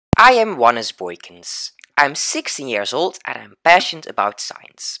I am Wannes Boykens. I'm 16 years old and I'm passionate about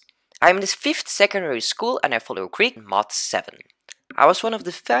science. I'm in the 5th secondary school and I follow Greek Math 7. I was one of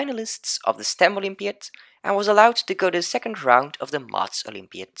the finalists of the STEM Olympiad and was allowed to go to the second round of the Maths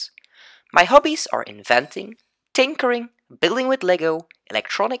Olympiad. My hobbies are inventing, tinkering, building with Lego,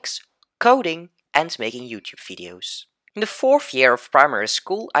 electronics, coding and making YouTube videos. In the 4th year of primary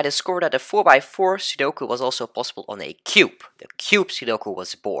school, I discovered that a 4x4 Sudoku was also possible on a cube. The cube Sudoku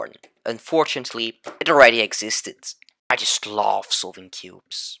was born. Unfortunately, it already existed. I just love solving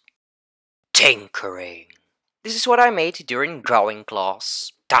cubes. Tinkering. This is what I made during drawing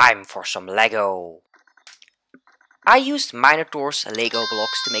class. Time for some Lego. I used Minotaur's Lego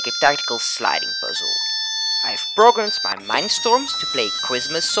blocks to make a tactical sliding puzzle. I've programmed my Mindstorms to play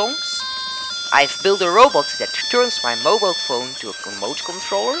Christmas songs. I've built a robot that turns my mobile phone to a remote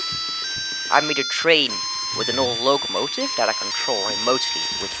controller. I made a train with an old locomotive that I control remotely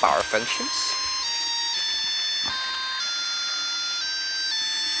with power functions.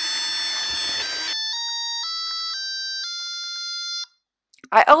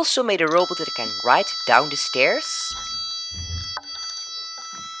 I also made a robot that can ride down the stairs.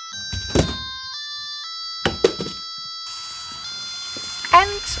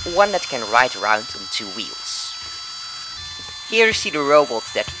 And one that can ride around on 2 wheels. Here you see the robot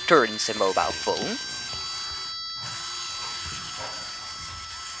that turns a mobile phone.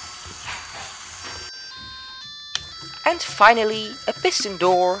 And finally, a piston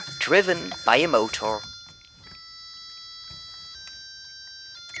door driven by a motor.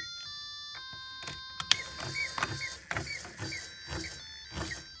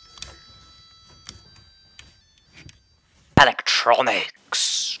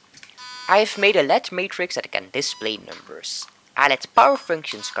 Electronics. I have made a LED matrix that can display numbers. I let power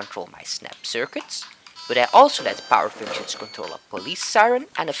functions control my snap circuits, but I also let power functions control a police siren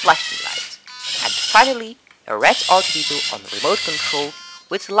and a flashing light. And finally, a red R2D2 on remote control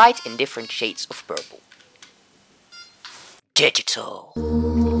with light in different shades of purple. Digital.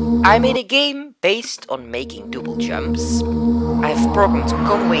 I made a game based on making double jumps. I have programmed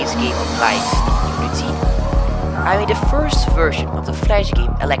Conway's game of life in Unity. I made the first version of the Flash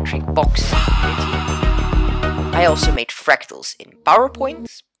game Electric Box in Unity. I also made fractals in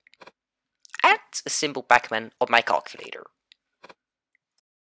PowerPoint and a simple Pac-Man on my calculator.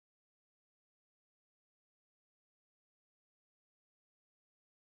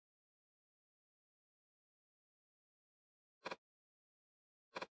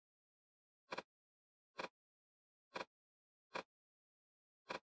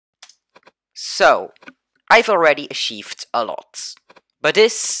 So, I've already achieved a lot. But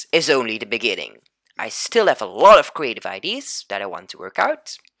this is only the beginning. I still have a lot of creative ideas that I want to work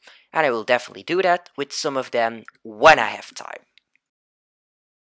out, and I will definitely do that with some of them when I have time.